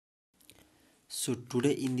So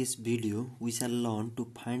today in this video we shall learn to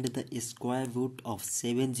find the square root of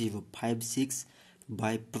 7056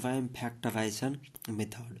 by prime factorization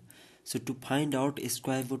method. So to find out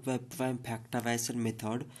square root by prime factorization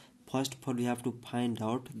method, first of all we have to find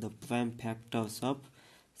out the prime factors of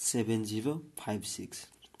 7056.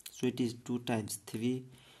 So it is 2 times 3,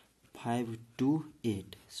 5, 2,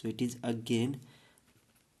 8. So it is again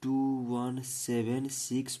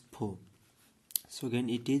 21764. So again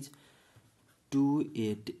it is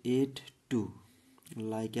 2882,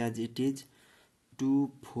 like as it is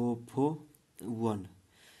 2441.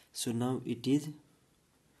 So now it is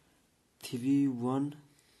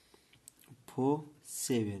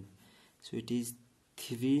 3147. So it is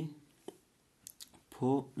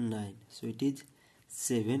 349. So it is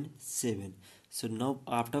 77. So now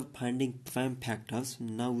after finding prime factors,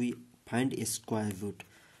 now we find a square root.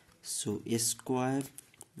 So a square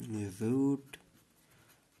root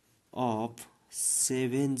of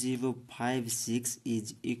 7056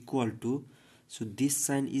 is equal to, so this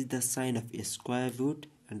sign is the sign of a square root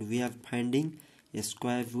and we are finding a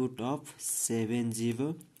square root of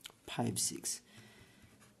 7056.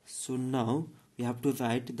 So now we have to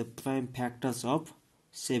write the prime factors of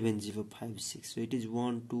 7056. So it is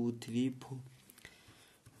 1 2 3 4.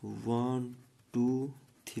 1 2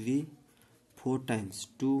 3 4 times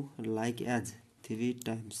 2, like as 3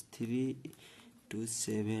 times 3 to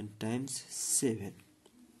 7 times 7.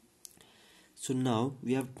 So now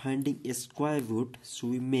we are finding a square root, so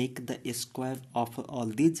we make the square of all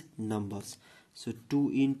these numbers. So 2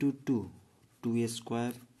 into 2, 2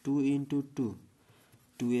 square, 2 into 2,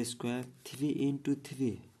 2 square, 3 into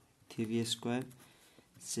 3, 3 square,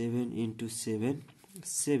 7 into 7,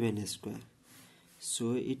 7 square.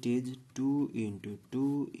 So it is 2 into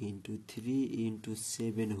 2 into 3 into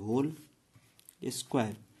 7 whole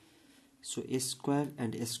square. So a square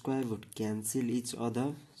and a square root cancel each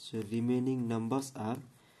other. So remaining numbers are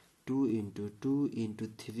 2 into 2 into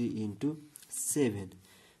 3 into 7.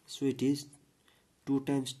 So it is 2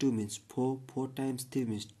 times 2 means 4, 4 times 3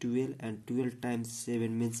 means 12, and 12 times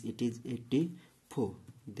 7 means it is 84.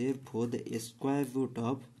 Therefore the square root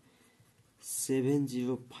of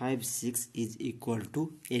 7056 is equal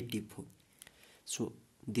to 84. So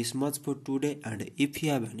this much for today, and if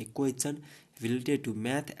you have any question related to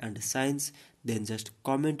math and science, then just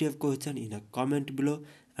comment your question in a comment below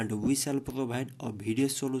and we shall provide a video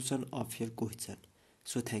solution of your question.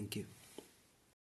 So thank you.